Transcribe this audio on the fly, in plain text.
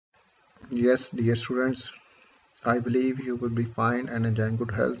Yes, dear students, I believe you will be fine and enjoying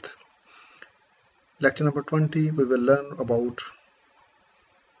good health. Lecture number 20, we will learn about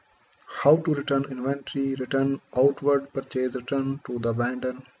how to return inventory, return outward purchase return to the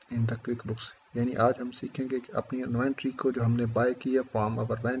vendor in the QuickBooks. यानी आज हम सीखेंगे कि अपनी inventory को जो हमने bye की है from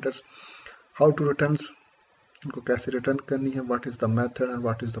our vendors, how to return, इनको कैसे रिटर्न करनी है, what is the method and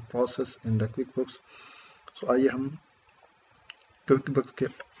what is the process in the QuickBooks. सो आइए हम QuickBooks के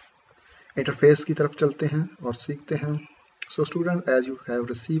इंटरफेस की तरफ चलते हैं और सीखते हैं. So student, as you have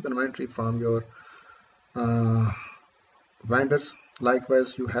received inventory from your vendors, likewise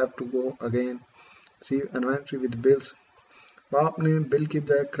you have to go again see inventory with bills. तो आपने बिल की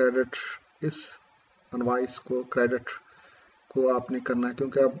बजाय क्रेडिट, इस इनवॉइस को क्रेडिट को आपने करना है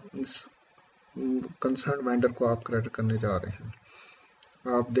क्योंकि आप इस कंसर्न वेंडर को आप क्रेडिट करने जा रहे हैं.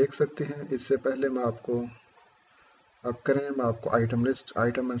 आप देख सकते हैं. इससे पहले मैं आपको मैं आपको item list,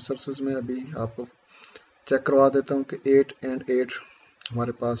 item and services में अभी आपको चेक करवा देता हूँ कि 8 and 8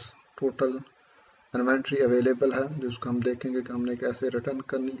 हमारे पास टोटल इन्वेंट्री अवेलेबल है, जिसको हम देखेंगे कि हमने कैसे रिटर्न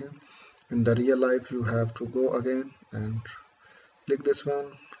करनी है. In the real life you have to go again and click this one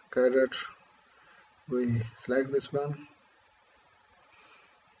credit, we select this one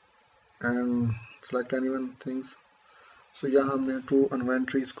and select any one things. सो यहाँ हमने 2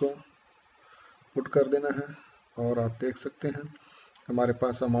 इन्वेंट्रीज को पुट कर देना है और आप देख सकते हैं हमारे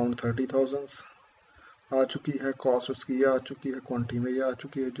पास अमाउंट 30,000 आ चुकी है, कॉस्ट उसकी ये आ चुकी है, क्वांटिटी में ये आ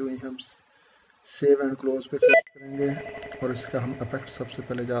चुकी है. जो ही हम सेव एंड क्लोज पे सेव करेंगे और इसका हम इफेक्ट सबसे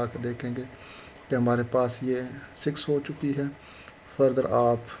पहले जाके देखेंगे कि हमारे पास ये 6 हो चुकी है. फर्दर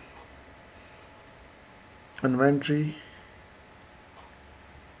आप inventory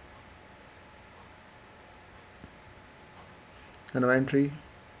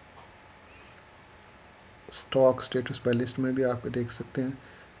stock status bye list में भी आप देख सकते हैं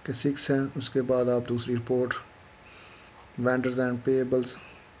कि 6 हैं. उसके बाद आप दूसरी report vendors and payables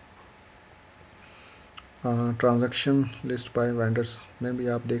transaction list by vendors में भी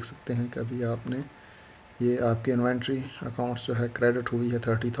आप देख सकते हैं कि अभी आपने ये आपकी इन्वेंट्री अकाउंट्स जो है क्रेडिट हुई है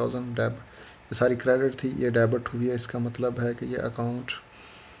 30,000 डेब, ये सारी क्रेडिट थी, ये डेबिट हुई है. इसका मतलब है कि ये अकाउंट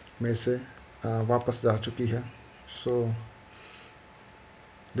में से वापस जा चुकी है. सो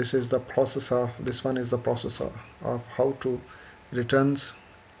this is the process of how to returns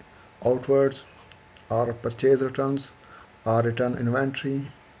outwards or purchase returns or return inventory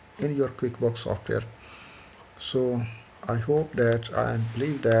in your QuickBooks software. So I hope that and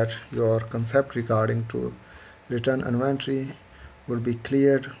believe that your concept regarding to return inventory will be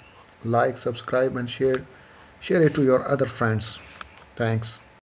cleared. Like, subscribe and share it to your other friends. Thanks.